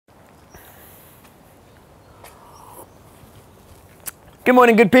Good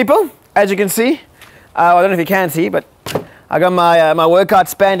morning, good people. As you can see, I don't know if you can see, but I got my workout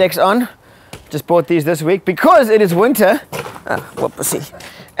spandex on. Just bought these this week because it is winter.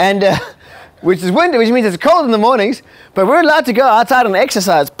 And which is winter, which means it's cold in the mornings, but we're allowed to go outside and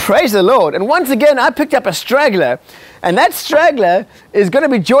exercise. Praise the Lord. And once again, I picked up a straggler, and that straggler is going to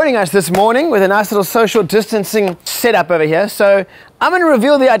be joining us this morning with a nice little social distancing setup over here. So I'm going to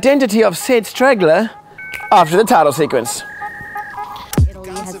reveal the identity of said straggler after the title sequence.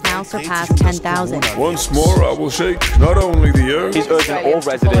 Has now surpassed 10,000. Once more I will shake not only the earth, He's urging all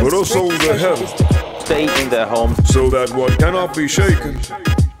residents but also the heavens, to stay in their homes, so that what cannot be shaken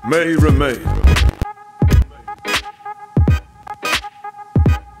may remain.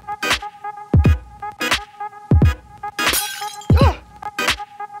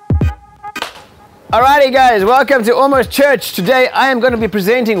 Alrighty guys, welcome to Almost Church. Today I am going to be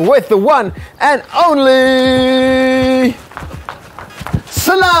presenting with the one and only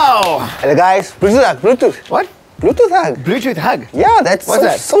Selley. Hello guys, Bluetooth hug, Bluetooth. What? Bluetooth hug. Bluetooth hug? Yeah, that's What's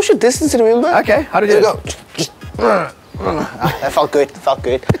that? social distance, remember? Okay, how did you go? That felt good, felt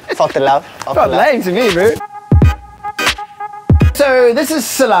good. Felt the love. Felt lame to me, bro. So this is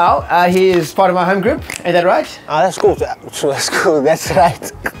Selley. He is part of my home group. Is that right? Oh, that's cool. That's cool. That's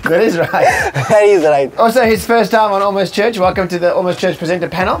right. That is right. That is right. Also, his first time on Almost Church. Welcome to the Almost Church presenter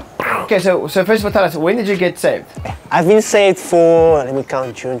panel. Okay, so first of all, tell us, when did you get saved? I've been saved for, let me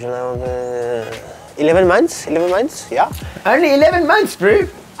count, June, July, 11 months. 11 months, yeah. Only 11 months, bro.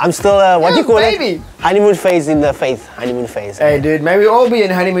 I'm still, what do you call baby. it? Honeymoon phase in the faith. Honeymoon phase. Hey, dude, may we all be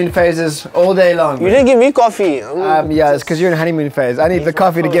in honeymoon phases all day long. You didn't give me coffee. Yeah, it's because you're in honeymoon phase. I need the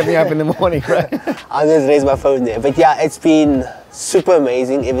coffee to get me up in the morning, right? I'll just raise my phone there. But yeah, it's been super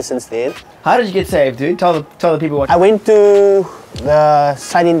amazing ever since then. How did you get saved, dude? Tell the people what. I went to the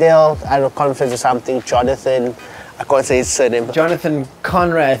Sunningdale, I don't know, conference or something. Jonathan, I can't say his surname. Jonathan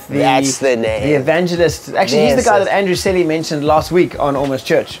Conrath, that's the name. The evangelist. Actually, he's the guy that Andrew Selley mentioned last week on Almost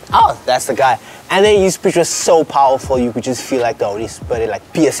Church. Oh, that's the guy. And then his speech was so powerful, you could just feel like the Holy Spirit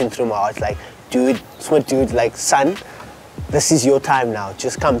like piercing through my heart. Like, dude, like, son, this is your time now.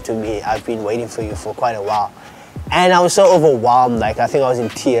 Just come to me. I've been waiting for you for quite a while. And I was so overwhelmed, like I think I was in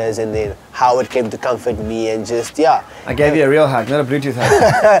tears, and then Howard came to comfort me and just, yeah. I gave you a real hug, not a Bluetooth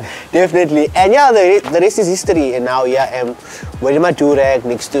hug. Definitely. And yeah, the rest is history. And now, yeah, I'm wearing my do-rag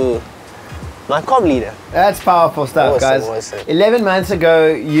next to my comm leader. That's powerful stuff, guys. 11 months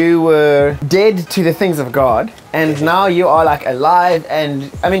ago, you were dead to the things of God, and now you are like alive.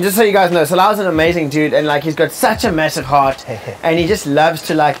 And I mean, just so you guys know, Selley's an amazing dude, and like he's got such a massive heart, and he just loves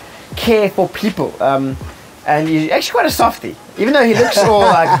to like care for people. And he's actually quite a softie. Even though he looks all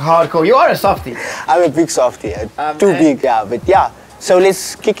like hardcore, you are a softie. I'm a big softie. Too big, yeah. But yeah, so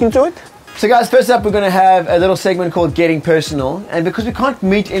let's kick into it. So guys, first up we're going to have a little segment called Getting Personal. And because we can't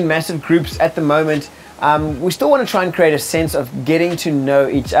meet in massive groups at the moment, we still want to try and create a sense of getting to know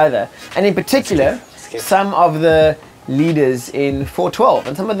each other. And in particular, some of the leaders in 412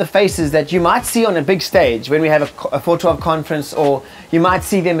 and some of the faces that you might see on a big stage when we have a 412 conference, or you might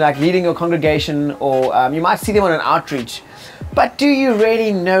see them like leading your congregation, or you might see them on an outreach, but do you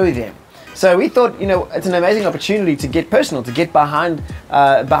really know them? So we thought, you know, it's an amazing opportunity to get personal, to get behind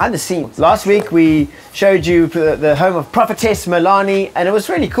the scenes. Last week we showed you the home of Prophetess Milani, and it was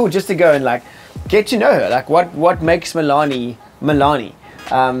really cool just to go and like get to know her, like what makes Milani Milani.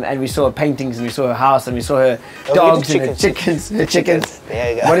 And we saw her paintings, and we saw her house, and we saw her dogs and her chickens. Her chickens.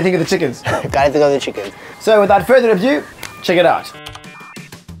 There you go. What do you think of the chickens? Gotta think of the chickens. So without further ado, check it out.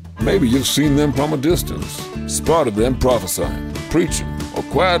 Maybe you've seen them from a distance, spotted them prophesying, preaching, or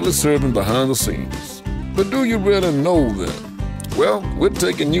quietly serving behind the scenes. But do you really know them? Well, we're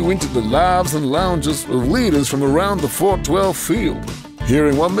taking you into the lives and lounges of leaders from around the 412 field,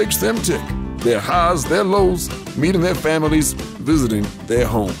 hearing what makes them tick, their highs, their lows, meeting their families, visiting their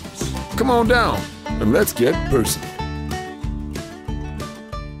homes. Come on down and let's get personal.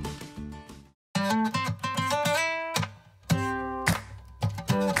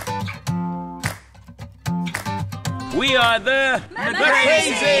 we are the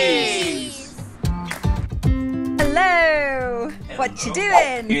Crazies! Hello! What you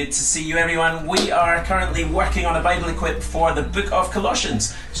doing? Good to see you, everyone. We are currently working on a Bible equip for the book of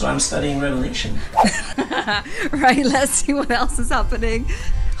Colossians, so I'm studying Revelation. Right, let's see what else is happening.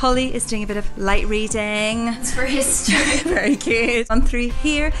 Holly is doing a bit of light reading. It's for history. Very good. On through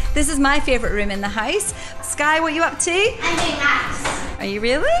here. This is my favourite room in the house. Sky, what are you up to? I'm doing maths. Are you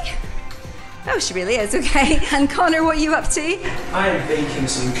really? Oh, she really is, okay. And Connor, what are you up to? I'm baking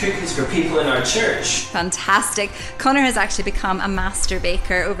some cookies for people in our church. Fantastic. Connor has actually become a master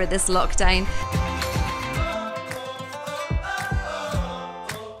baker over this lockdown.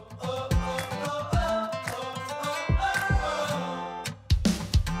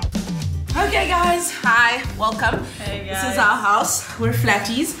 guys, hi, welcome. Hey guys. This is our house. We're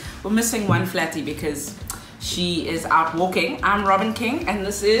flatties. We're missing one flattie because she is out walking. I'm Robin King and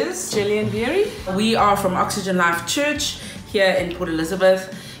this is Gillian Beery. We are from Oxygen Life Church here in Port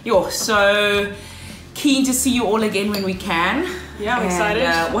Elizabeth. Yo, so keen to see you all again when we can. Yeah, I'm excited.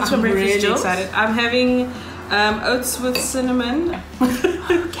 What's for breakfast, really Jill? Excited. I'm having oats with cinnamon.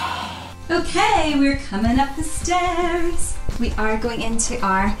 Okay, we're coming up the stairs. We are going into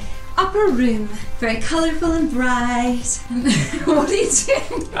our upper room. Very colorful and bright. What are you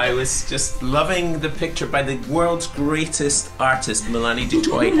doing? I was just loving the picture by the world's greatest artist, Melanie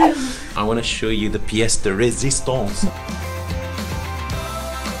Dutoit. I want to show you the pièce de résistance.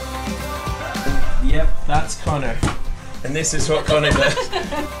 Yep, that's Connor. And this is what Connor does.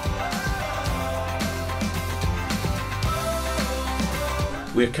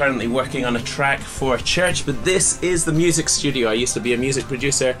 We're currently working on a track for church, but this is the music studio. I used to be a music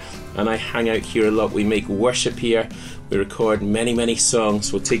producer and I hang out here a lot. We make worship here. We record many, many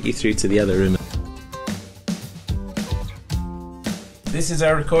songs. We'll take you through to the other room. This is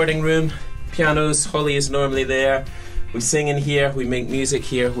our recording room. Pianos, Holly is normally there. We sing in here, we make music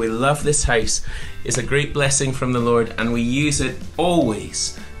here. We love this house. It's a great blessing from the Lord and we use it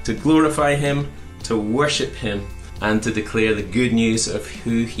always to glorify Him, to worship Him, and to declare the good news of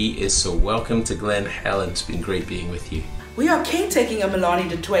who He is. So welcome to Glen Helen. It's been great being with you. We are caretaking a Melanie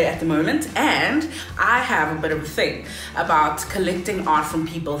Dutoit at the moment, and I have a bit of a thing about collecting art from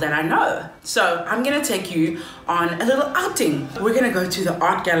people that I know. So I'm gonna take you on a little outing. We're gonna go to the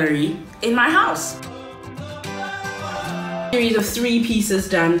art gallery in my house. Series of 3 pieces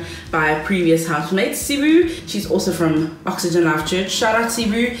done by previous housemates. Sibu, she's also from Oxygen Life Church. Shout out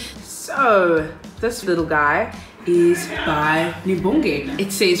Sibu. So this little guy is by Nibonge.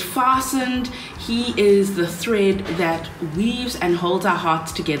 It says fastened. He is the thread that weaves and holds our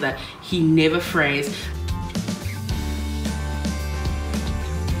hearts together. He never frays.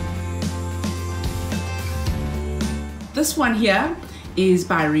 This one here is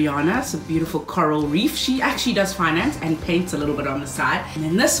by Rihanna. It's a beautiful coral reef. She actually does finance and paints a little bit on the side. And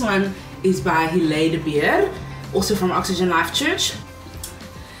then this one is by Hilay de Beer, also from Oxygen Life Church.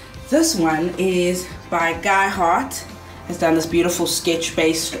 This one is by Guy Hart. Has done this beautiful sketch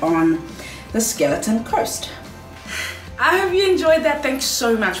based on the Skeleton Coast. I hope you enjoyed that. Thanks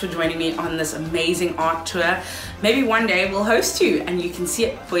so much for joining me on this amazing art tour. Maybe one day we'll host you and you can see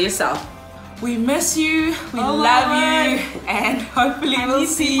it for yourself. We miss you, we love you, and hopefully we'll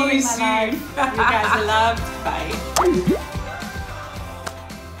see you soon. You guys are loved. Bye.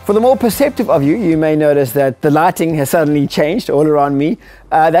 For the more perceptive of you, you may notice that the lighting has suddenly changed all around me.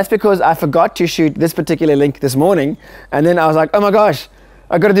 That's because I forgot to shoot this particular link this morning, and then I was like, oh my gosh,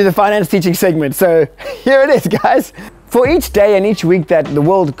 I've got to do the finance teaching segment. So here it is, guys. For each day and each week that the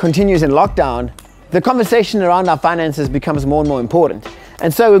world continues in lockdown, the conversation around our finances becomes more and more important.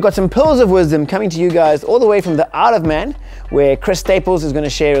 And so we've got some pearls of wisdom coming to you guys all the way from the Isle of Man, where Chris Staples is going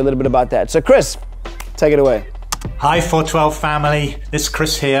to share a little bit about that. So Chris, take it away. Hi 412 family, this is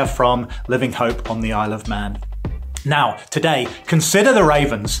Chris here from Living Hope on the Isle of Man. Now, today, consider the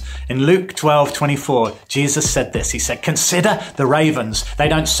ravens. In Luke 12:24, Jesus said this. He said, consider the ravens. They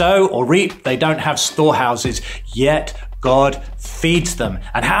don't sow or reap. They don't have storehouses, yet God feeds them.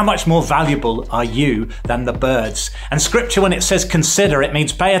 And how much more valuable are you than the birds? And scripture, when it says consider, it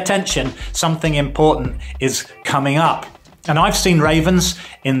means pay attention. Something important is coming up. And I've seen ravens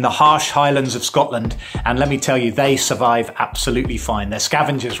in the harsh highlands of Scotland, and let me tell you, they survive absolutely fine. They're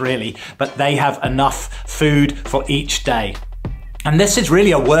scavengers really, but they have enough food for each day. And this is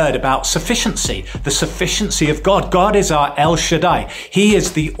really a word about sufficiency, the sufficiency of God. God is our El Shaddai. He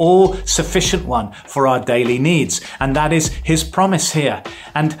is the all-sufficient one for our daily needs, and that is His promise here.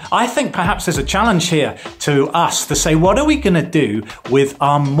 And I think perhaps there's a challenge here to us to say, what are we going to do with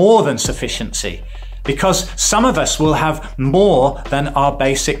our more than sufficiency? Because some of us will have more than our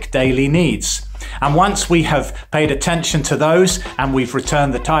basic daily needs. And once we have paid attention to those and we've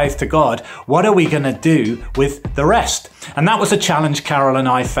returned the tithe to God, what are we going to do with the rest? And that was a challenge Carol and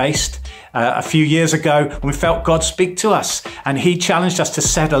I faced a few years ago when we felt God speak to us. And He challenged us to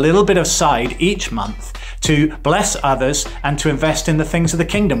set a little bit aside each month to bless others and to invest in the things of the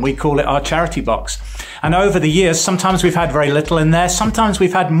kingdom. We call it our charity box. And over the years, sometimes we've had very little in there, sometimes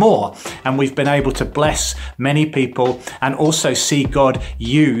we've had more, and we've been able to bless many people and also see God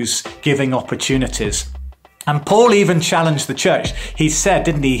use giving opportunities. And Paul even challenged the church. He said,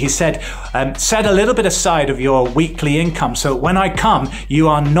 didn't he? He said, set a little bit aside of your weekly income so when I come, you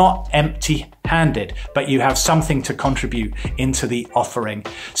are not empty-handed, but you have something to contribute into the offering.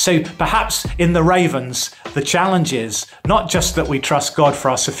 So perhaps in the Ravens, the challenge is not just that we trust God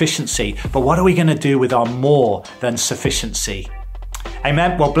for our sufficiency, but what are we going to do with our more than sufficiency?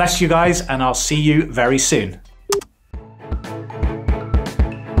 Amen. Well, bless you guys, and I'll see you very soon.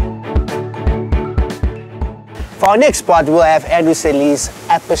 For our next part, we'll have Andrew Selley's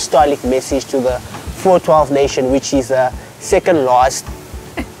Apostolic message to the 412 nation, which is the second last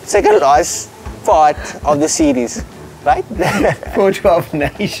part of the series, right? 412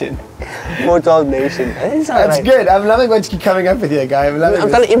 nation. 412 nation. That's right. Good. I'm loving what you're coming up with here, guy. I'm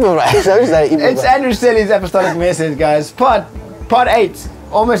trying to improvise. It's Andrew Selley's Apostolic message, guys. Part 8.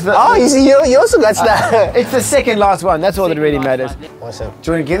 Almost the... Oh, you see, you also got that. It's the second last one. That's all that really matters. Awesome.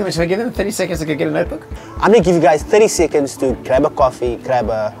 Do you want to give them? Should I give them 30 seconds to get a notebook? I'm going to give you guys 30 seconds to grab a coffee, grab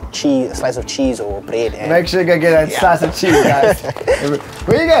a slice of cheese or bread. And make sure you go get a slice of cheese, guys.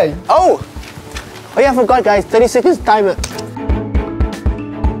 Where are you going? Oh yeah, I forgot, guys. 30 seconds timer.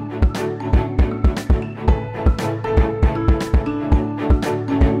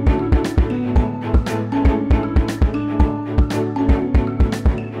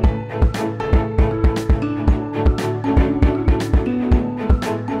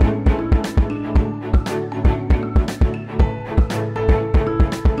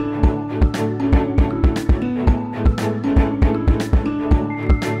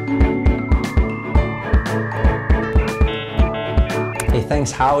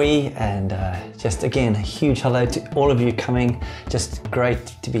 Thanks, Howie, and just again, a huge hello to all of you coming. Just great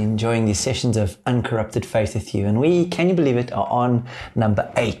to be enjoying these sessions of Uncorrupted Faith with you. And we, can you believe it, are on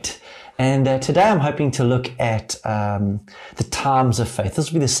number 8. And today I'm hoping to look at the times of faith.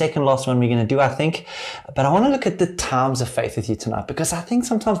 This will be the second last one we're going to do, I think. But I want to look at the times of faith with you tonight, because I think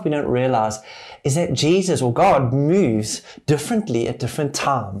sometimes we don't realize is that Jesus or God moves differently at different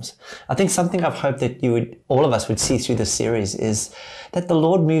times. I think something I've hoped that all of us would see through this series is that the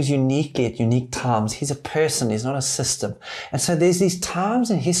Lord moves uniquely at unique times. He's a person, He's not a system. And so there's these times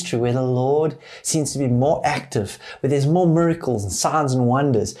in history where the Lord seems to be more active, where there's more miracles and signs and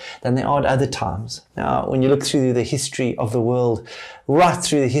wonders than there are at other times. Now, when you look through the history of the world, right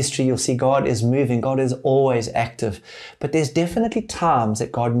through the history, you'll see God is moving. God is always active. But there's definitely times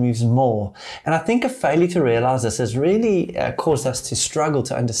that God moves more. And I think a failure to realize this has really caused us to struggle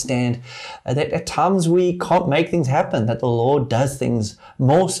to understand that at times we can't make things happen, that the Lord does things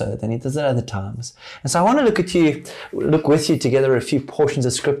more so than He does at other times. And so I want to look with you together a few portions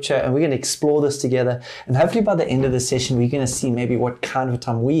of Scripture, and we're going to explore this together. And hopefully by the end of the session, we're going to see maybe what kind of a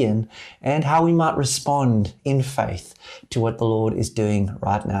time we're in and how we might respond in faith to what the Lord is doing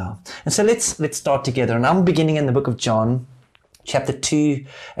right now. And so let's start together. And I'm beginning in the book of John, chapter 2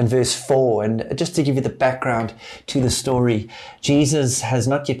 and verse 4. And just to give you the background to the story, Jesus has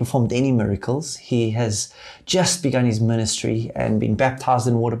not yet performed any miracles. He has just begun His ministry and been baptized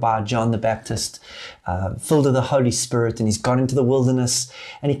in water by John the Baptist, filled with the Holy Spirit, and He's gone into the wilderness.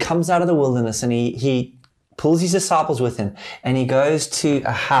 And He comes out of the wilderness and he pulls His disciples with Him, and He goes to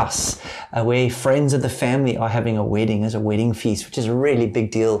a house where friends of the family are having a wedding, as a wedding feast, which is a really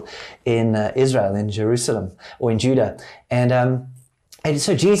big deal in Israel, in Jerusalem, or in Judah. And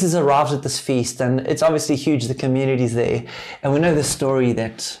so Jesus arrives at this feast, and it's obviously huge. The community's there. And we know the story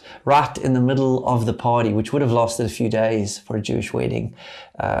that right in the middle of the party, which would have lasted a few days for a Jewish wedding,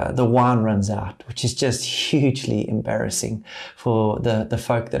 the wine runs out, which is just hugely embarrassing for the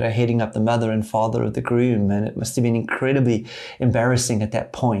folk that are heading up, the mother and father of the groom. And it must have been incredibly embarrassing at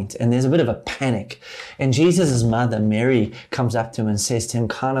that point. And there's a bit of a panic. And Jesus' mother, Mary, comes up to him and says to him,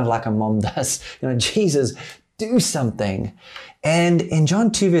 kind of like a mom does, Jesus, do something. And in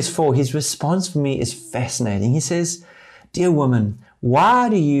John 2 verse 4, his response for me is fascinating. He says, "Dear woman, why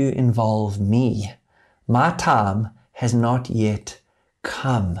do you involve me? My time has not yet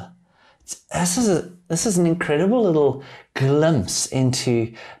come." This is an incredible little glimpse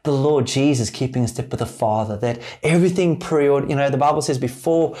into the Lord Jesus keeping a step with the Father, that everything the Bible says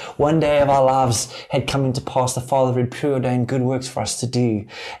before one day of our lives had come into pass, the Father had preordained good works for us to do.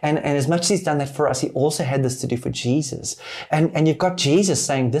 And as much as He's done that for us, He also had this to do for Jesus. And you've got Jesus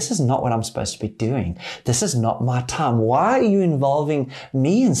saying, this is not what I'm supposed to be doing. This is not my time. Why are you involving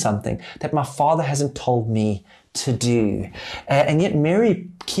me in something that my Father hasn't told me to do? And yet Mary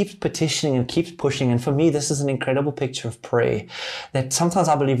keeps petitioning and keeps pushing. And for me, this is an incredible picture of prayer, that sometimes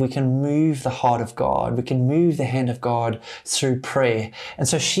I believe we can move the heart of God. We can move the hand of God through prayer. And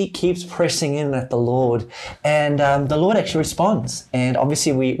so she keeps pressing in at the Lord, and the Lord actually responds. And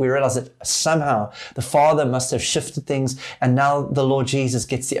obviously we realize that somehow the Father must have shifted things, and now the Lord Jesus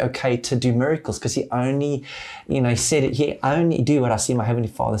gets the okay to do miracles, because he only, he said, he only do what I see my Heavenly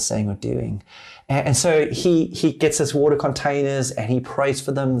Father saying or doing. And so he gets his water containers and he prays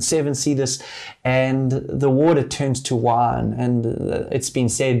for them. The servants see this, and the water turns to wine. And it's been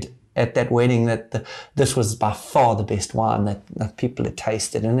said at that wedding that this was by far the best wine that people had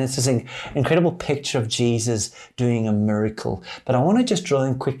tasted. And it's this incredible picture of Jesus doing a miracle. But I want to just drill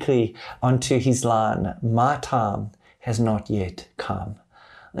in quickly onto his line, "My time has not yet come."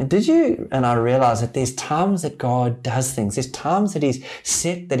 Did you and I realize that there's times that God does things? There's times that he's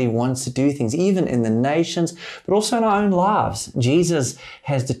set that he wants to do things, even in the nations, but also in our own lives. Jesus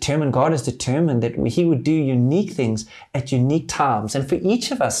has determined, God has determined that he would do unique things at unique times. And for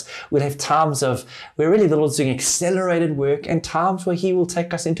each of us, we'll have times of where really the Lord's doing accelerated work, and times where he will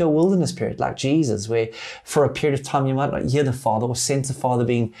take us into a wilderness period, like Jesus, where for a period of time you might not hear the Father or sense the Father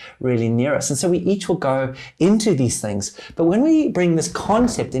being really near us. And so we each will go into these things. But when we bring this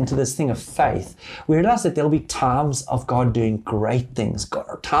concept into this thing of faith, we realize that there'll be times of God doing great things,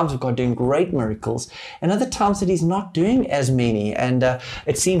 times of God doing great miracles, and other times that he's not doing as many. And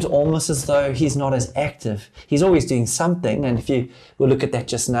it seems almost as though he's not as active. He's always doing something, and we'll look at that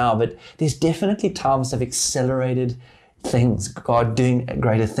just now, but there's definitely times of accelerated things, God doing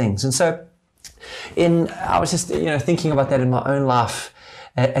greater things. And so I was just thinking about that in my own life.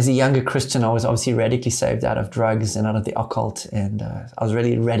 As a younger Christian, I was obviously radically saved out of drugs and out of the occult, and I was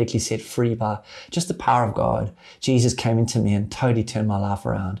really radically set free by just the power of God. Jesus came into me and totally turned my life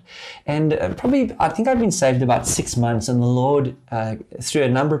around. And I think I'd been saved about 6 months, and the Lord, through a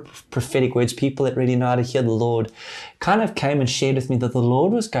number of prophetic words, people that really know how to hear the Lord, kind of came and shared with me that the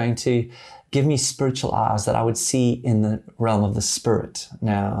Lord was going to give me spiritual eyes that I would see in the realm of the Spirit.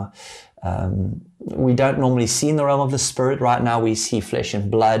 Now, we don't normally see in the realm of the Spirit. Right now we see flesh and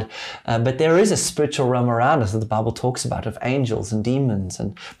blood, but there is a spiritual realm around us that the Bible talks about, of angels and demons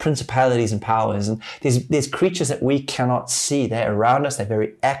and principalities and powers. And there's creatures that we cannot see. They're around us. They're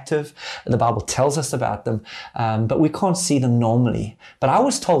very active. The Bible tells us about them, but we can't see them normally. But I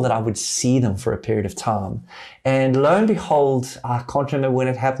was told that I would see them for a period of time. And lo and behold, I can't remember when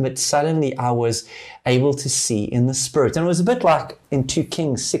it happened, but suddenly I was able to see in the Spirit. And it was a bit like in 2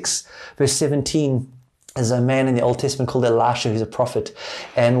 Kings 6, verse 17, there's a man in the Old Testament called Elisha, who's a prophet.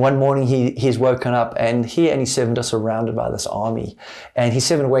 And one morning he's woken up, and he and his servant are surrounded by this army. And his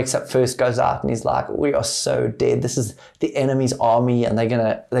servant wakes up first, goes out, and he's like, "We are so dead. This is the enemy's army, and they're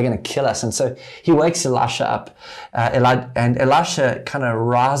gonna kill us." And so he wakes Elisha up, and Elisha kind of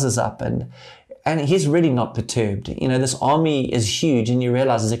rises up, and he's really not perturbed. This army is huge, and he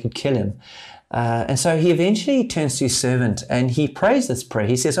realizes it could kill him. And so he eventually turns to his servant, and he prays this prayer.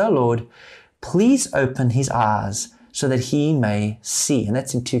 He says, "Oh Lord, please open his eyes so that he may see." And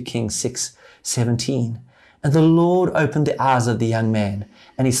that's in 2 Kings 6:17. And the Lord opened the eyes of the young man,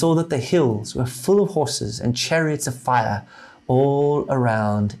 and he saw that the hills were full of horses and chariots of fire all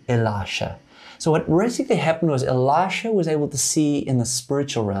around Elisha. So what basically happened was Elisha was able to see in the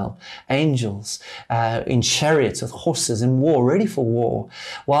spiritual realm angels in chariots with horses in war, ready for war,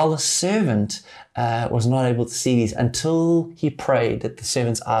 while the servant was not able to see these until he prayed that the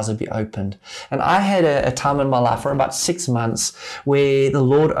servant's eyes would be opened. And I had a time in my life for about 6 months where the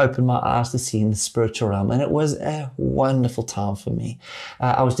Lord opened my eyes to see in the spiritual realm, and it was a wonderful time for me.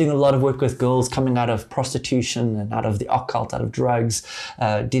 I was doing a lot of work with girls coming out of prostitution and out of the occult, out of drugs,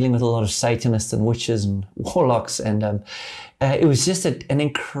 dealing with a lot of Satanists and witches and warlocks, and it was just an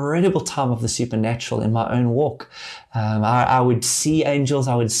incredible time of the supernatural in my own walk. I would see angels,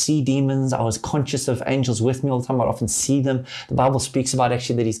 I would see demons, I was conscious of angels with me all the time. I'd often see them. The Bible speaks about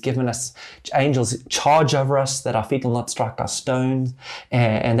actually that he's given us angels charge over us, that our feet will not strike our stones,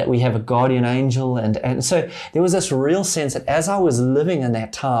 and that we have a guardian angel. And so there was this real sense that as I was living in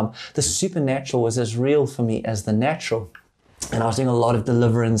that time, the supernatural was as real for me as the natural. And I was doing a lot of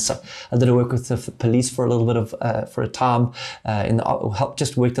deliverance. I did work with the police for a little bit for a time.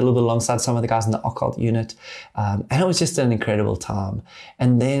 Just worked a little bit alongside some of the guys in the occult unit. And it was just an incredible time.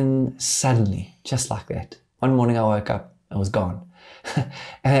 And then suddenly, just like that, one morning I woke up, it was gone.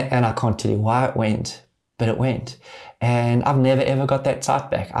 and I can't tell you why it went, but it went. And I've never ever got that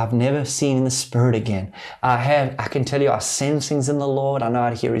sight back. I've never seen in the Spirit again. I can tell you I sense things in the Lord. I know how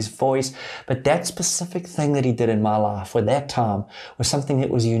to hear His voice. But that specific thing that He did in my life for that time was something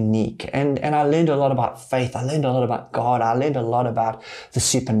that was unique. And I learned a lot about faith. I learned a lot about God. I learned a lot about the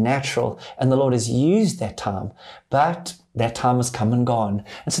supernatural. And the Lord has used that time. But that time has come and gone.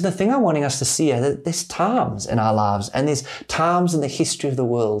 And so the thing I'm wanting us to see is that there's times in our lives and there's times in the history of the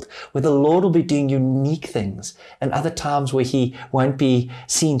world where the Lord will be doing unique things and other times where He won't be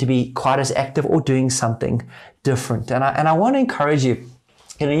seen to be quite as active or doing something different. And I want to encourage you.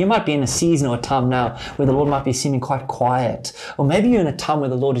 You might be in a season or a time now where the Lord might be seeming quite quiet. Or maybe you're in a time where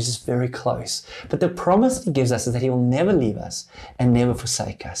the Lord is just very close. But the promise He gives us is that He will never leave us and never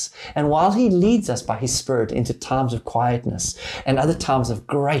forsake us. And while He leads us by His Spirit into times of quietness and other times of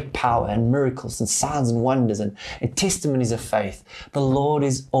great power and miracles and signs and wonders and testimonies of faith, the Lord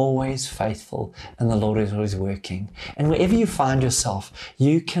is always faithful and the Lord is always working. And wherever you find yourself,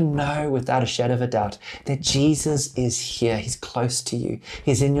 you can know without a shadow of a doubt that Jesus is here. He's close to you.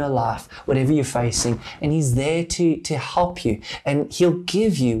 He's in your life, whatever you're facing, and He's there to help you. And He'll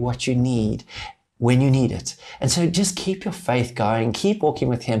give you what you need when you need it. And so just keep your faith going, keep walking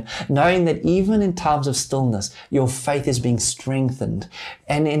with Him, knowing that even in times of stillness, your faith is being strengthened.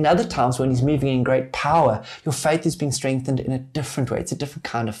 And in other times when He's moving in great power, your faith is being strengthened in a different way. It's a different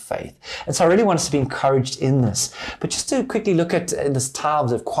kind of faith. And so I really want us to be encouraged in this. But just to quickly look at this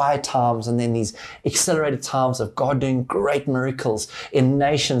times of quiet times and then these accelerated times of God doing great miracles in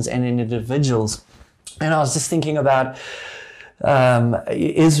nations and in individuals. And I was just thinking about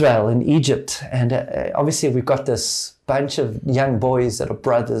Israel and Egypt, and obviously we've got this bunch of young boys that are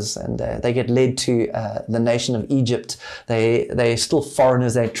brothers, and they get led to the nation of Egypt. They're still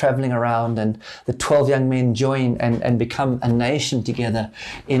foreigners, they're traveling around, and the 12 young men join and become a nation together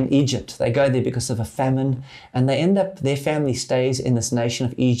in Egypt. They go there because of a famine, and they end up, their family stays in this nation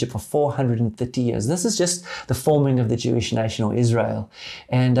of Egypt for 430 years. This is just the forming of the Jewish nation, or Israel.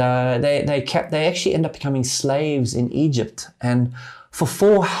 And they actually end up becoming slaves in Egypt, and for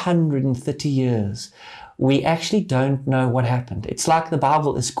 430 years, we actually don't know what happened. It's like the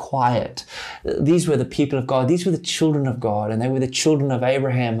Bible is quiet. These were the people of God. These were the children of God, and they were the children of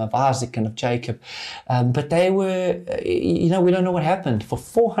Abraham, of Isaac, and of Jacob. But they were, we don't know what happened. For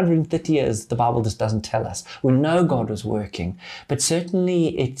 430 years, the Bible just doesn't tell us. We know God was working, but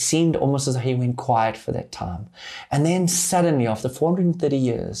certainly it seemed almost as though He went quiet for that time. And then suddenly, after 430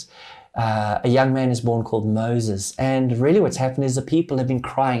 years, a young man is born called Moses. And really what's happened is the people have been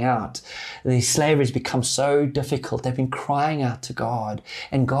crying out. The slavery has become so difficult. They've been crying out to God,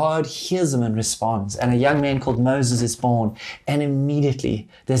 and God hears them and responds. And a young man called Moses is born, and immediately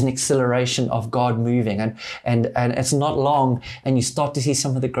there's an acceleration of God moving. And it's not long, and you start to see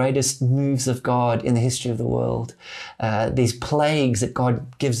some of the greatest moves of God in the history of the world. These plagues that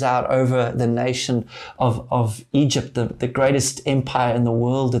God gives out over the nation of Egypt, the greatest empire in the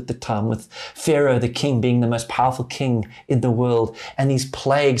world at the time, with Pharaoh the king being the most powerful king in the world. And these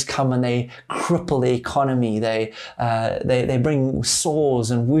plagues come and they cripple the economy. They bring sores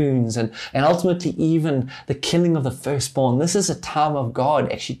and wounds and ultimately even the killing of the firstborn. This is a time of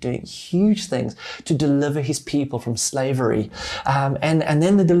God actually doing huge things to deliver His people from slavery. And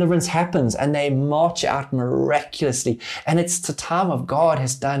then the deliverance happens and they march out miraculously. And it's the time of God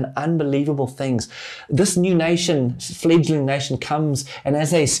has done unbelievable things. This new nation, fledgling nation, comes, and as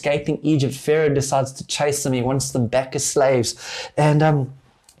they're escaping Egypt, Pharaoh decides to chase them. He wants them back as slaves. And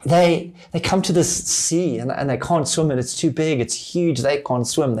they come to this sea and they can't swim it. It's too big. It's huge. They can't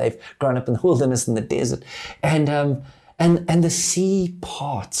swim. They've grown up in the wilderness in the desert. And the sea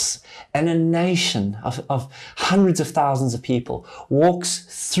parts, and a nation of hundreds of thousands of people walks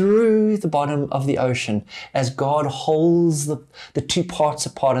through the bottom of the ocean as God holds the two parts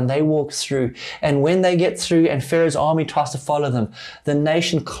apart, and they walk through. And when they get through and Pharaoh's army tries to follow them, the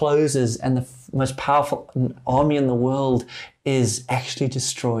nation closes and the most powerful army in the world is actually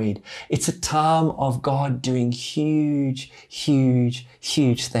destroyed. It's a time of God doing huge, huge,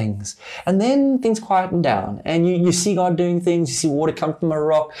 huge things. And then things quieten down and you see God doing things. You see water come from a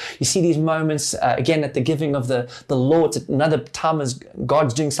rock. You see these moments again at the giving of the law. It's another time as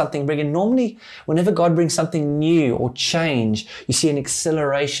God's doing something big. And normally whenever God brings something new or change, you see an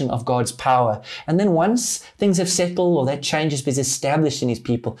acceleration of God's power. And then once things have settled or that change has been established in His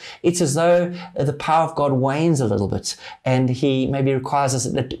people, it's as though the power of God wanes a little bit, and He maybe requires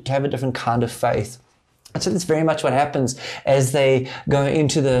us to have a different kind of faith. And so that's very much what happens as they go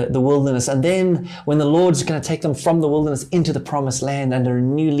into the wilderness. And then when the Lord's going to take them from the wilderness into the promised land under a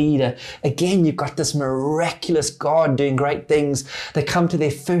new leader, again, you've got this miraculous God doing great things. They come to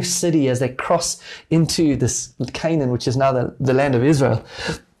their first city as they cross into this Canaan, which is now the land of Israel.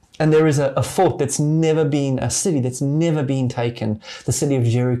 And there is a fort that's never been, a city that's never been taken, the city of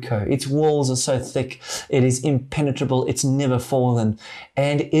Jericho. Its walls are so thick, it is impenetrable, it's never fallen.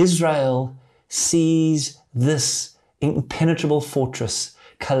 And Israel sees this impenetrable fortress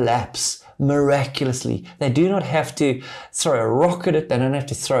collapse miraculously. They do not have to throw a rock at it. They don't have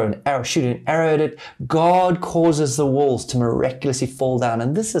to shoot an arrow at it. God causes the walls to miraculously fall down.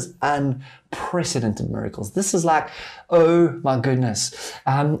 And this is unprecedented miracles. This is like, oh my goodness.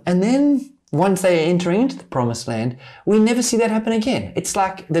 And then once they are entering into the promised land, we never see that happen again. It's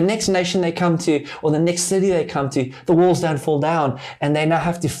like the next nation they come to, or the next city they come to, the walls don't fall down, and they now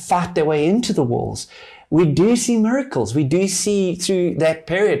have to fight their way into the walls. We do see miracles. We do see through that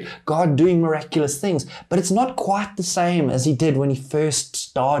period God doing miraculous things, but it's not quite the same as he did when he first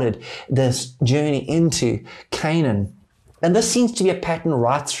started this journey into Canaan. And this seems to be a pattern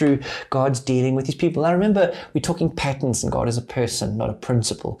right through God's dealing with his people. Now remember, we're talking patterns and God is a person, not a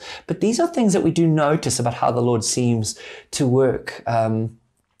principle. But these are things that we do notice about how the Lord seems to work.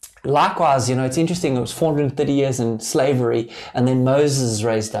 Likewise, it's interesting, it was 430 years in slavery, and then Moses is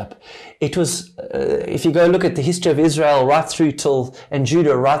raised up. It was, if you go look at the history of Israel right through and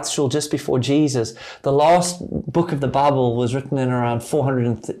Judah right through just before Jesus, the last book of the Bible was written in around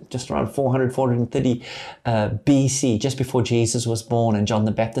 430 BC, just before Jesus was born and John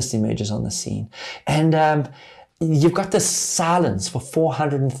the Baptist emerges on the scene. And you've got this silence for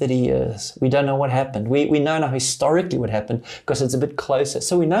 430 years. We don't know what happened. We know now historically what happened because it's a bit closer.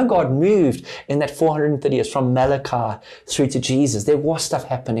 So we know God moved in that 430 years from Malachi through to Jesus. There was stuff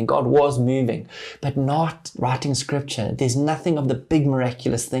happening. God was moving, but not writing scripture. There's nothing of the big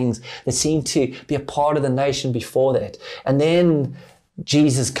miraculous things that seem to be a part of the nation before that. And then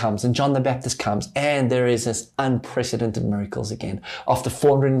Jesus comes and John the Baptist comes, and there is this unprecedented miracles again. After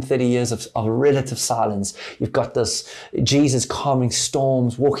 430 years of relative silence, you've got this Jesus calming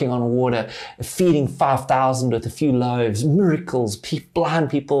storms, walking on water, feeding 5,000 with a few loaves, miracles, blind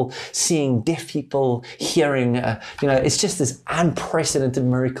people seeing, deaf people hearing. It's just this unprecedented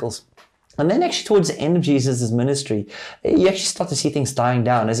miracles. And then actually towards the end of Jesus' ministry, you actually start to see things dying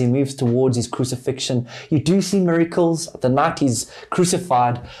down as he moves towards his crucifixion. You do see miracles. The night he's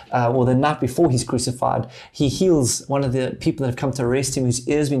crucified, or the night before he's crucified, he heals one of the people that have come to arrest him whose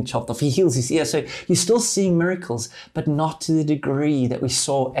ear's been chopped off. He heals his ear. So you're still seeing miracles, but not to the degree that we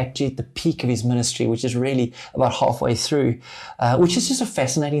saw at the peak of his ministry, which is really about halfway through, which is just a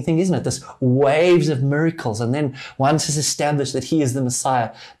fascinating thing, isn't it? This waves of miracles. And then once it's established that he is the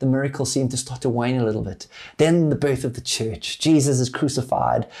Messiah, the miracles seem to start to wane a little bit. Then the birth of the church. Jesus is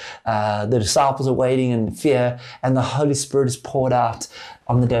crucified. The disciples are waiting in fear, and the Holy Spirit is poured out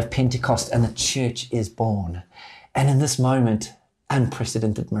on the day of Pentecost, and the church is born. And in this moment,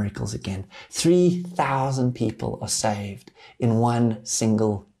 unprecedented miracles again. 3,000 people are saved in one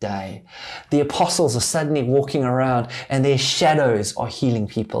single day. The apostles are suddenly walking around and their shadows are healing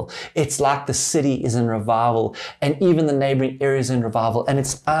people. It's like the city is in revival and even the neighboring areas in revival. And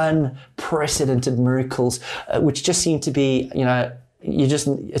it's unprecedented miracles, which just seem to be,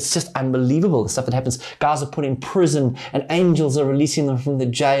 it's just unbelievable, the stuff that happens. Guys are put in prison and angels are releasing them from the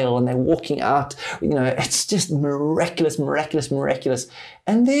jail and they're walking out. It's just miraculous.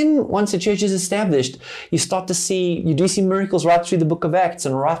 And then once the church is established, you do see miracles right through the book of Acts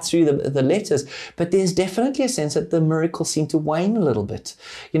and right through the letters. But there's definitely a sense that the miracles seem to wane a little bit.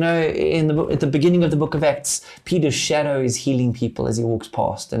 At the beginning of the book of Acts, Peter's shadow is healing people as he walks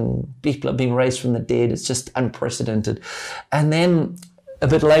past, and people are being raised from the dead. It's just unprecedented. And then a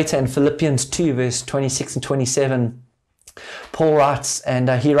bit later in Philippians 2, verse 26 and 27, Paul writes, and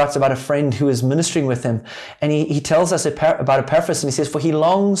he writes about a friend who is ministering with him, and he tells us about Epaphras, and he says, "For he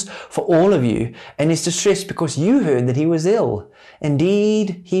longs for all of you and is distressed because you heard that he was ill.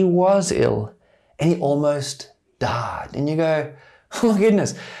 Indeed, he was ill, and he almost died." And you go, oh my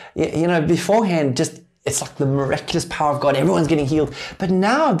goodness, beforehand, it's like the miraculous power of God. Everyone's getting healed. But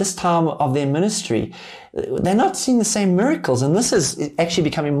now, this time of their ministry, they're not seeing the same miracles. And this is actually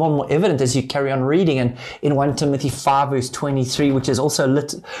becoming more and more evident as you carry on reading. And in 1 Timothy 5, verse 23, which is also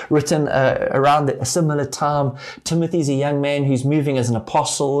written around a similar time, Timothy's a young man who's moving as an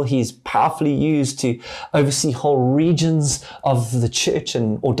apostle. He's powerfully used to oversee whole regions of the church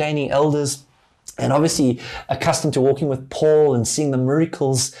and ordaining elders. And obviously accustomed to walking with Paul and seeing the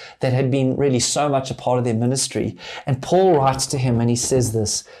miracles that had been really so much a part of their ministry. And Paul writes to him and he says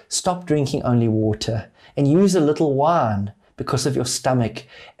this, "Stop drinking only water and use a little wine because of your stomach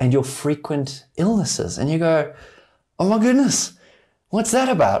and your frequent illnesses. And you go, oh my goodness, what's that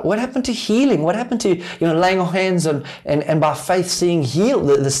about? What happened to healing? What happened to, laying our hands on and by faith seeing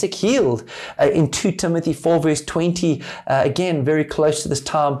the sick healed? In 2 Timothy 4 verse 20, again, very close to this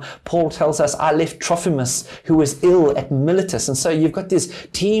time, Paul tells us, I left Trophimus, who was ill at Miletus. And so you've got this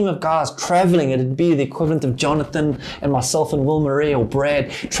team of guys traveling. It'd be the equivalent of Jonathan and myself and Will Marie or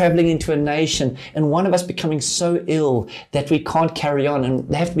Brad traveling into a nation, and one of us becoming so ill that we can't carry on and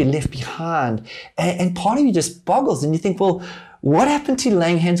they have to be left behind. And part of you just boggles and you think, well, what happened to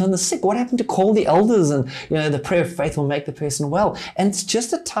laying hands on the sick? What happened to call the elders and, the prayer of faith will make the person well? And it's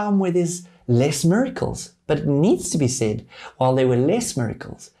just a time where there's less miracles. But it needs to be said, while there were less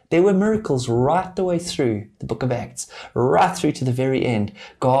miracles, there were miracles right the way through the book of Acts, right through to the very end.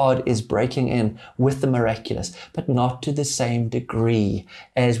 God is breaking in with the miraculous, but not to the same degree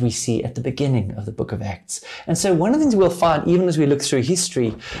as we see at the beginning of the book of Acts. And so one of the things we'll find, even as we look through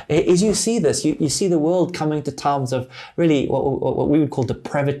history, is you see this. You see the world coming to times of really what we would call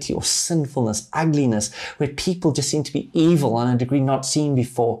depravity or sinfulness, ugliness, where people just seem to be evil on a degree not seen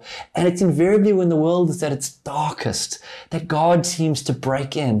before. And it's invariably when the world is at its darkest that God seems to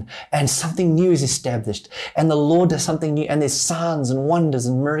break in and something new is established and the Lord does something new and there's signs and wonders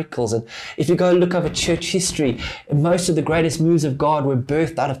and miracles. And if you go look over church history, most of the greatest moves of God were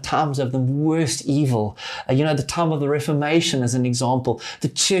birthed out of times of the worst evil. The time of the Reformation as an example. The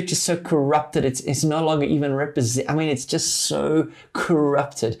church is so corrupted, it's no longer even it's just so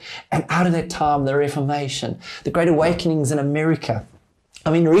corrupted. And out of that time, the Reformation, the Great Awakenings in America,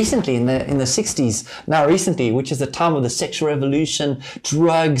 recently in the 60s, now recently, which is the time of the sexual revolution,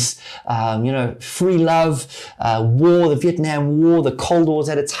 drugs, free love, war, the Vietnam War, the Cold War's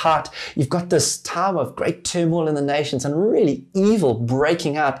at its height. You've got this time of great turmoil in the nations and really evil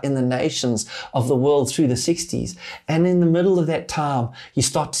breaking out in the nations of the world through the 60s. And in the middle of that time, you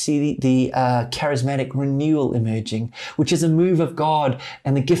start to see the charismatic renewal emerging, which is a move of God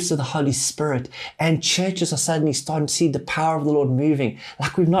and the gifts of the Holy Spirit. And churches are suddenly starting to see the power of the Lord moving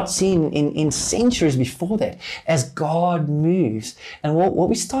like we've not seen in centuries before that, as God moves. And what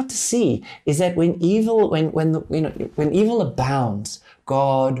we start to see is that when evil abounds,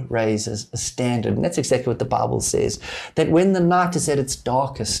 God raises a standard. And that's exactly what the Bible says, that when the night is at its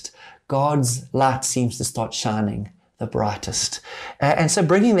darkest, God's light seems to start shining the brightest. And so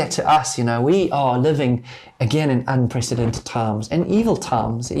bringing that to us, we are living again in unprecedented times and evil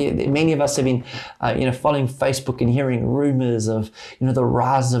times. Many of us have been, following Facebook and hearing rumors of, the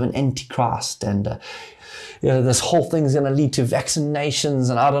rise of an antichrist and, this whole thing is going to lead to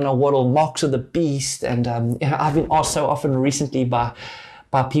vaccinations and I don't know what all, marks of the beast. And, I've been asked so often recently by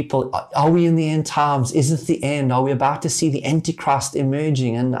people, are we in the end times? Is it the end? Are we about to see the Antichrist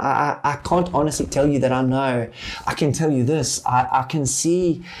emerging? And I can't honestly tell you that I know. I can tell you this, I can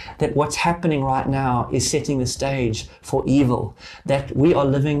see that what's happening right now is setting the stage for evil, that we are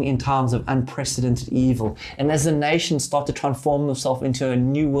living in times of unprecedented evil. And as the nations start to transform themselves into a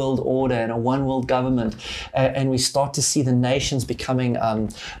new world order and a one world government, and we start to see the nations becoming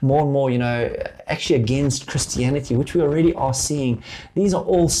more and more, actually against Christianity, which we already are seeing, these are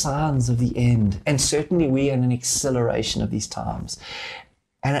all signs of the end. And certainly we are in an acceleration of these times.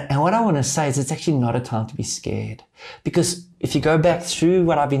 And what I want to say is it's actually not a time to be scared. Because if you go back through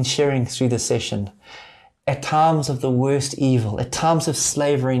what I've been sharing through the session, at times of the worst evil, at times of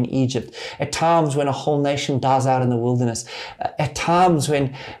slavery in Egypt, at times when a whole nation dies out in the wilderness, at times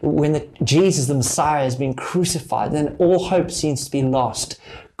when Jesus, the Messiah, has been crucified and all hope seems to be lost,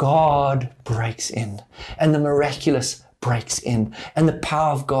 God breaks in and the miraculous breaks in and the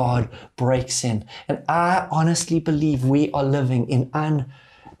power of God breaks in. And I honestly believe we are living in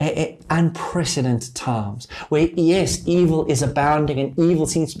unprecedented times where, yes, evil is abounding and evil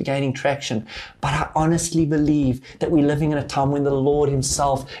seems to be gaining traction. But I honestly believe that we're living in a time when the Lord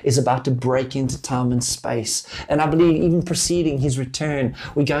himself is about to break into time and space. And I believe even preceding his return,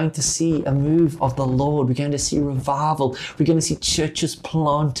 we're going to see a move of the Lord. We're going to see revival. We're going to see churches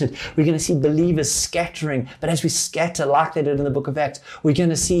planted. We're going to see believers scattering. But as we scatter like they did in the book of Acts, we're going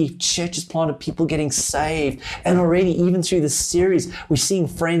to see churches planted, people getting saved. And already, even through this series, we're seeing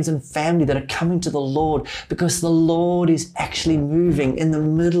friends and family that are coming to the Lord because the Lord is actually moving in the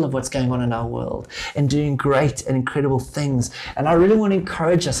middle of what's going on in our world and doing great and incredible things. And I really want to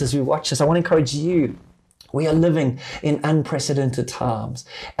encourage us as we watch this. I want to encourage you We are living in unprecedented times,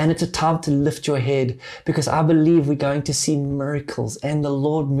 and it's a time to lift your head, because I believe we're going to see miracles and the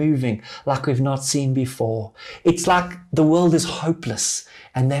Lord moving like we've not seen before. It's like the world is hopeless,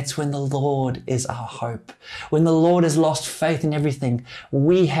 and that's when the Lord is our hope. When the Lord has lost faith in everything,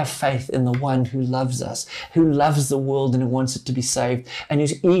 we have faith in the one who loves us, who loves the world and who wants it to be saved, and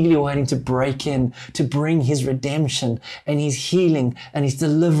who's eagerly waiting to break in, to bring his redemption and his healing and his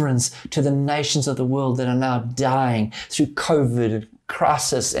deliverance to the nations of the world that are now dying through COVID,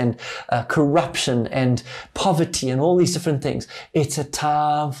 crisis and corruption and poverty and all these different things. It's a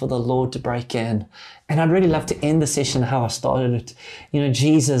time for the Lord to break in. And I'd really love to end the session how I started it. You know,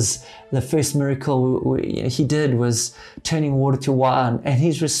 Jesus, the first miracle he did was turning water to wine, and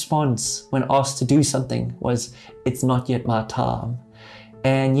his response when asked to do something was, "It's not yet my time."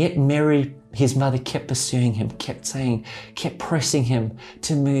 And yet Mary, his mother, kept pursuing him, kept pressing him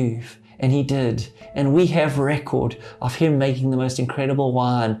to move. And he did. And we have record of him making the most incredible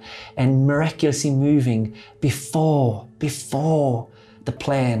wine and miraculously moving before the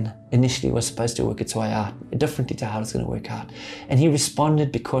plan initially was supposed to work its way out, differently to how it's going to work out. And he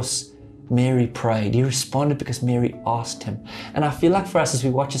responded because Mary prayed. He responded because Mary asked him. And I feel like for us as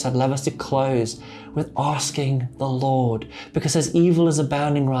we watch this, I'd love us to close with asking the Lord, because as evil is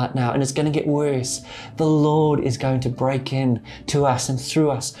abounding right now, and it's going to get worse, the Lord is going to break in to us and through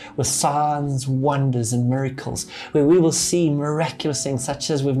us with signs, wonders, and miracles, where we will see miraculous things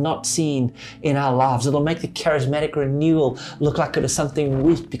such as we've not seen in our lives. It'll make the charismatic renewal look like it is something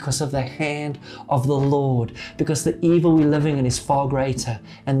weak because of the hand of the Lord, because the evil we're living in is far greater,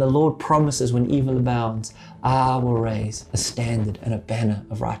 and the Lord promises when evil abounds, I will raise a standard and a banner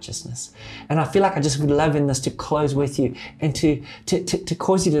of righteousness. And I feel like I just would love in this to close with you and to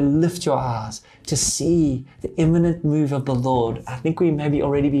cause you to lift your eyes to see the imminent move of the Lord. I think we maybe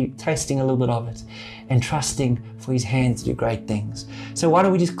already be tasting a little bit of it and trusting for his hand to do great things. So why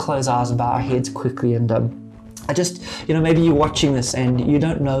don't we just close our eyes and bow our heads quickly, and I just, maybe you're watching this and you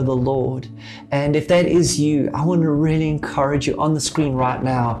don't know the Lord. And if that is you, I want to really encourage you. On the screen right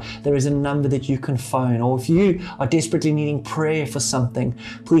now, there is a number that you can phone. Or if you are desperately needing prayer for something,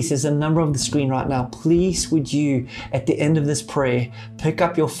 please, there's a number on the screen right now. Please, would you, at the end of this prayer, pick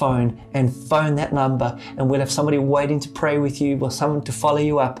up your phone and phone that number, and we'll have somebody waiting to pray with you, or someone to follow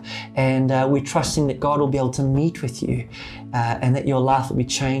you up. And we're trusting that God will be able to meet with you and that your life will be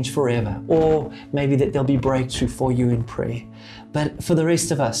changed forever. Or maybe that there'll be breakthrough for you in prayer. But for the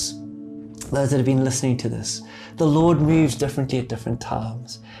rest of us, those that have been listening to this, the Lord moves differently at different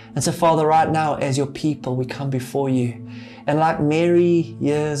times. And so, Father, right now, as your people, we come before you. And like Mary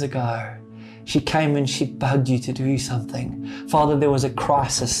years ago, she came and she begged you to do something. Father, there was a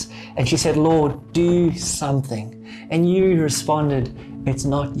crisis, and she said, Lord, do something. And you responded, it's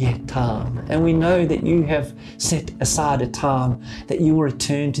not yet time. And we know that you have set aside a time that you will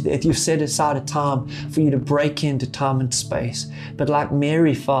return to that. You've set aside a time for you to break into time and space. But like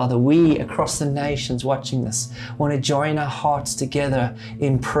Mary, Father, we across the nations watching this want to join our hearts together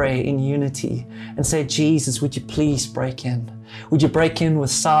in prayer, in unity, and say, Jesus, would you please break in? Would you break in with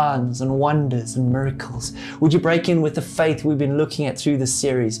signs and wonders and miracles? Would you break in with the faith we've been looking at through this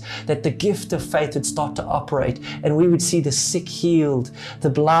series, that the gift of faith would start to operate and we would see the sick healed, the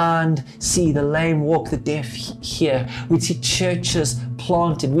blind see, the lame walk, the deaf hear. We'd see churches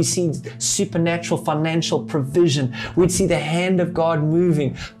planted. We see supernatural financial provision. We'd see the hand of God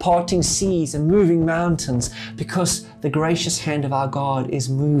moving, parting seas and moving mountains, because the gracious hand of our God is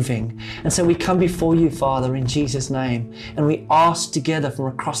moving. And so we come before you, Father, in Jesus' name, and we ask together from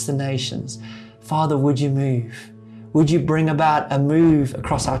across the nations, Father, would you move? Would you bring about a move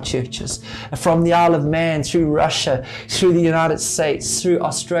across our churches, from the Isle of Man, through Russia, through the United States, through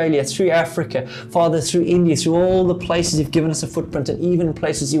Australia, through Africa, Father, through India, through all the places you've given us a footprint, and even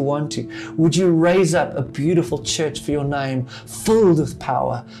places you want to. Would you raise up a beautiful church for your name, filled with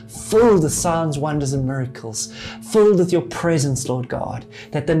power, filled with signs, wonders, and miracles, filled with your presence, Lord God,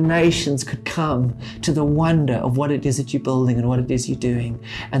 that the nations could come to the wonder of what it is that you're building and what it is you're doing,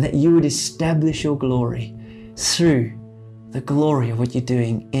 and that you would establish your glory through the glory of what you're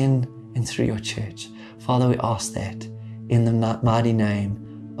doing in and through your church. Father, we ask that in the mighty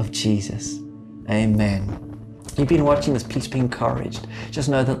name of Jesus. Amen. You've been watching this, please be encouraged. Just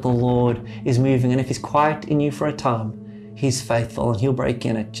know that the Lord is moving, and if he's quiet in you for a time, he's faithful and he'll break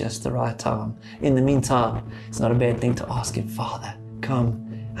in at just the right time. In the meantime, it's not a bad thing to ask him, Father,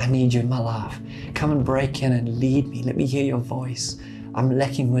 come, I need you in my life. Come and break in and lead me. Let me hear your voice. I'm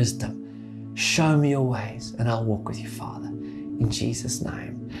lacking wisdom. Show me your ways and I'll walk with you, Father, in Jesus'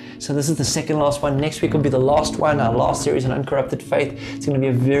 name. So this is the second last one. Next week will be the last one, our last series on Uncorrupted Faith. It's going to be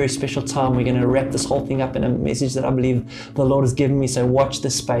a very special time. We're going to wrap this whole thing up in a message that I believe the Lord has given me. So watch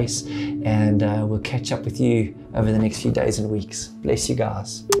this space, and we'll catch up with you over the next few days and weeks. Bless you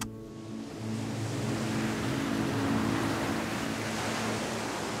guys.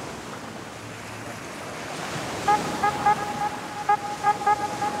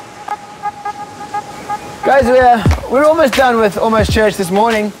 Guys, we're almost done with Almost Church this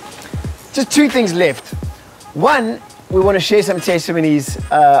morning. Just two things left. One, we want to share some testimonies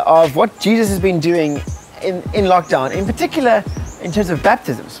of what Jesus has been doing in lockdown, in particular in terms of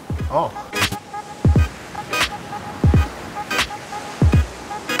baptisms. Oh.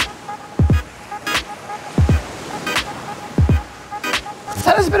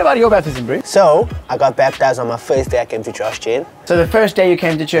 Tell us a bit about your baptism, Bruce. So, I got baptized on my first day I came to Josh Jane. So the first day you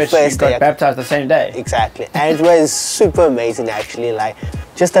came to church, you got baptized the same day? Exactly. And it was super amazing, actually. Like,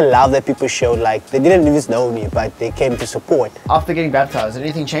 just the love that people showed. Like, they didn't even know me, but they came to support. After getting baptized, did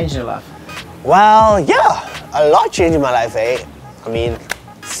anything change in your life? Well, yeah. A lot changed in my life, eh? I mean,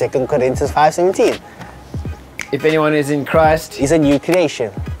 2 Corinthians 5:17. If anyone is in Christ, he's a new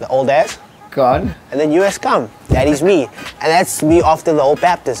creation. The old has gone, and the new has come. That is me, and that's me after the whole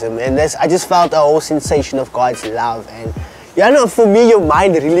baptism. And I just felt a whole sensation of God's love. And you know, for me, your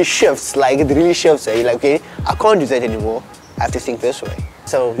mind really shifts. Like, it really shifts. You're like, okay, I can't do that anymore. I have to think this way.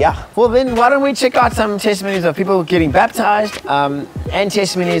 So yeah. Well then, why don't we check out some testimonies of people getting baptized and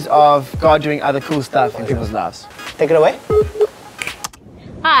testimonies of God doing other cool stuff in people's lives. Take it away.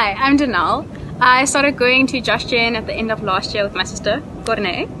 Hi, I'm Danelle. I started going to Josh Jane at the end of last year with my sister,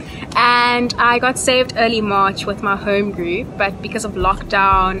 Corne, and I got saved early March with my home group, but because of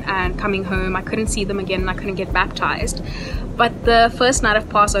lockdown and coming home, I couldn't see them again and I couldn't get baptized. But the first night of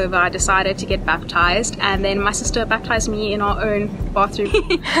Passover, I decided to get baptized, and then my sister baptized me in our own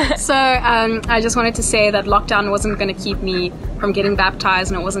bathroom. So I just wanted to say that lockdown wasn't going to keep me from getting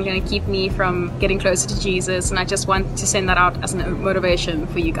baptized, and it wasn't going to keep me from getting closer to Jesus, and I just want to send that out as a motivation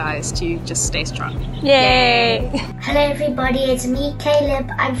for you guys to just stay strong. Yay! Hello everybody, it's me,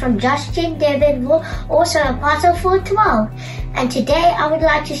 Caleb. I'm from Josh Jane, Durbanville, also a part of 412. And today I would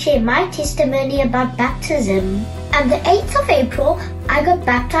like to share my testimony about baptism. On the 8th of April, I got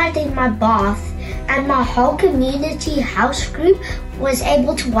baptized in my bath, and my whole community house group was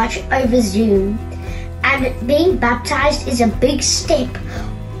able to watch over Zoom. And being baptized is a big step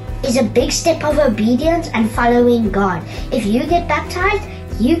of obedience and following God. If you get baptized,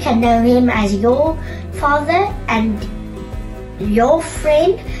 you can know Him as your Father and your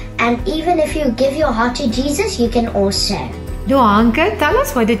friend, and even if you give your heart to Jesus, you can also. Johanka, tell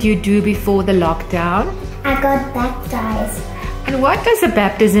us, what did you do before the lockdown? I got baptized. And what does a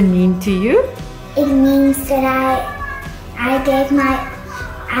baptism mean to you? It means that I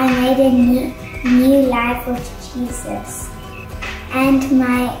made a new life with Jesus, and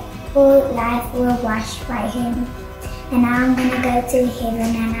my whole life will washed by Him. And now I'm gonna go to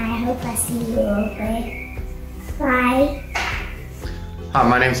heaven, and I hope I see you all there. Bye. Hi,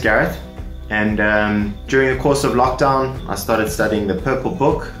 my name's Gareth, and during the course of lockdown, I started studying the Purple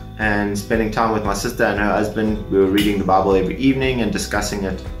Book and spending time with my sister and her husband. We were reading the Bible every evening and discussing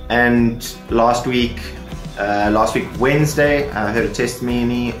it. And last week Wednesday, I heard a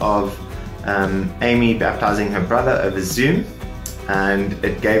testimony of Amy baptizing her brother over Zoom, and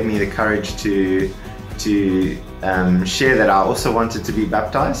it gave me the courage to share that I also wanted to be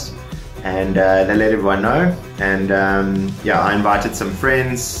baptized, and they let everyone know. And yeah, I invited some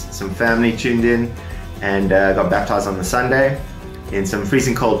friends, some family tuned in, and got baptized on the Sunday in some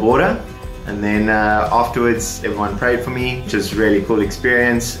freezing cold water. And then afterwards, everyone prayed for me, which was a really cool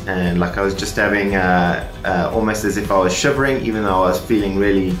experience. And like, I was just having almost as if I was shivering, even though I was feeling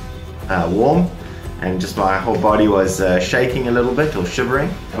really warm, and just my whole body was shaking a little bit or shivering.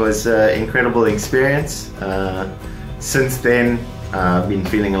 It was an incredible experience. Since then, I've been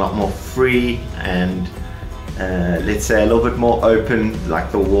feeling a lot more free and let's say a little bit more open,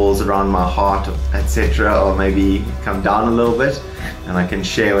 like the walls around my heart, etc., or maybe come down a little bit, and I can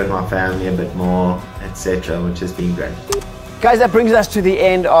share with my family a bit more, etc., which has been great. Guys, that brings us to the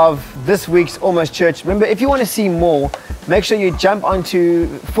end of this week's Almost Church. Remember, if you want to see more, make sure you jump onto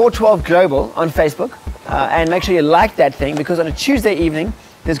 412 Global on Facebook and make sure you like that thing, because on a Tuesday evening,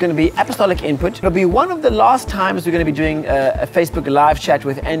 there's going to be Apostolic Input. It'll be one of the last times we're going to be doing a Facebook live chat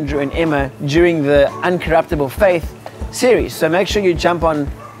with Andrew and Emma during the Uncorrupted Faith series. So make sure you jump on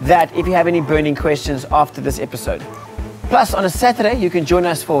that if you have any burning questions after this episode. Plus, on a Saturday, you can join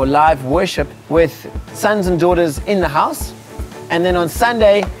us for live worship with sons and daughters in the house. And then on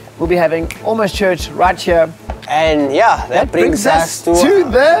Sunday, we'll be having Almost Church right here And yeah, that brings us to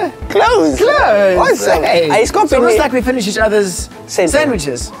the close. Awesome. Hey. It's almost like we finish each other's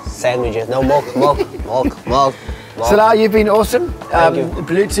sandwiches. Sandwiches. No, milk. So now you've been awesome.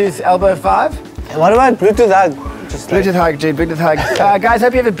 Bluetooth Elbow 5. And what about Bluetooth Hug? Bluetooth Hug, G. Bluetooth Hug. Guys,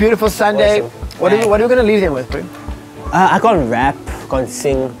 hope you have a beautiful Sunday. Awesome. What are we going to leave them with, bro? I can't rap, can't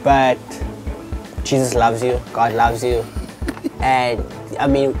sing, but Jesus loves you. God loves you. And I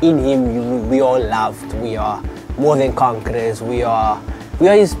mean, in Him, we are loved. We are more than conquerors. We are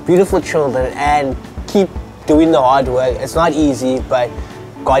His beautiful children, and keep doing the hard work. It's not easy, but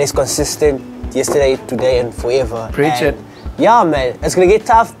God is consistent. Yesterday, today, and forever. Preach it. Yeah, man, it's gonna get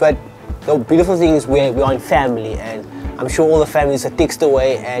tough, but the beautiful thing is we are in family, and I'm sure all the families are text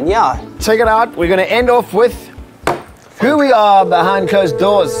away. And yeah, check it out. We're gonna end off with who we are behind closed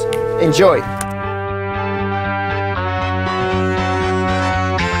doors. Enjoy.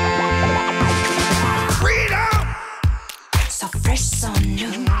 So fresh, so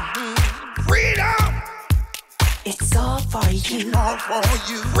new. Freedom. It's all for you. All for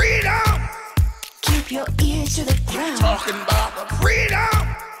you. Freedom. Keep your ear to the ground. Talking about the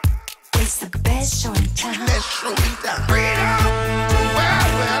freedom. It's the best show in town. Best show in town. Freedom.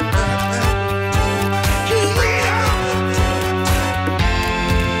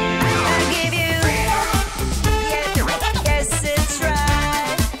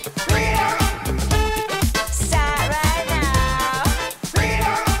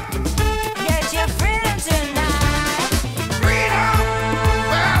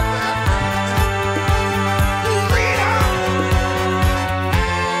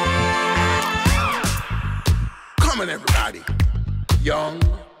 Everybody, young,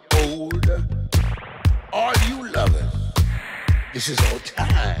 old, all you lovers, this is our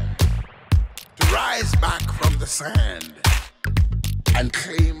time to rise back from the sand and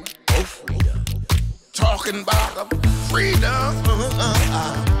claim our freedom. Talking about the freedom,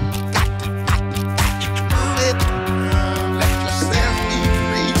 let yourself be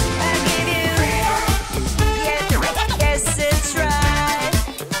free. Yes, it's right.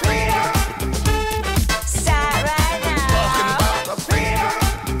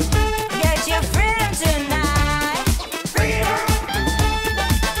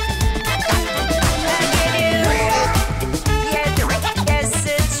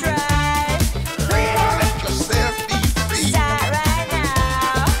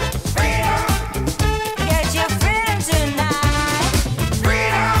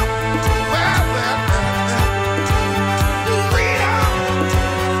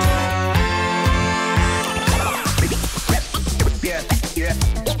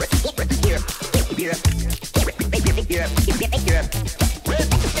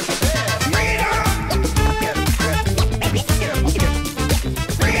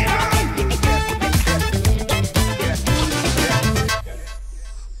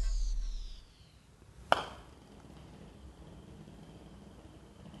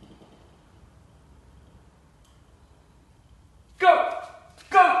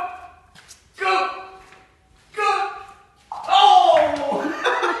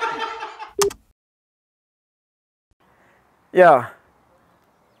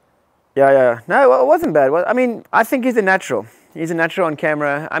 Yeah. No, it wasn't bad. Well, I mean, I think he's a natural. He's a natural on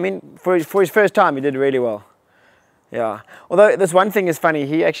camera. I mean, for his first time, he did really well. Yeah. Although this one thing is funny.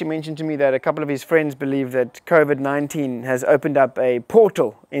 He actually mentioned to me that a couple of his friends believe that COVID-19 has opened up a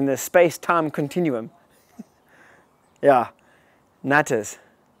portal in the space-time continuum. Yeah. Natters.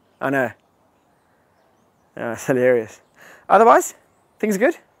 I know. Yeah, it's hilarious. Otherwise, things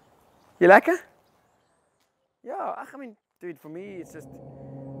good? You like her? Yeah, I mean, dude, for me, it's just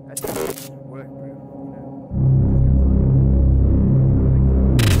work, bro.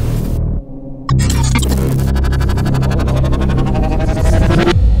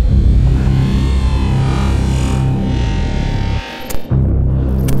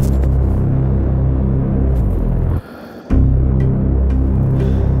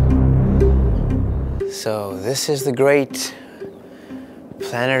 So this is the great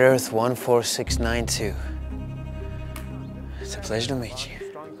Planet Earth 14692. It's a pleasure to meet you.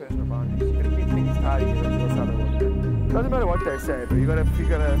 Doesn't matter what they say, but you gotta make things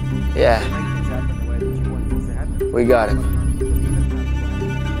happen the way that you want things to happen. We got him.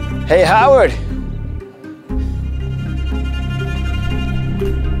 Hey, Howard.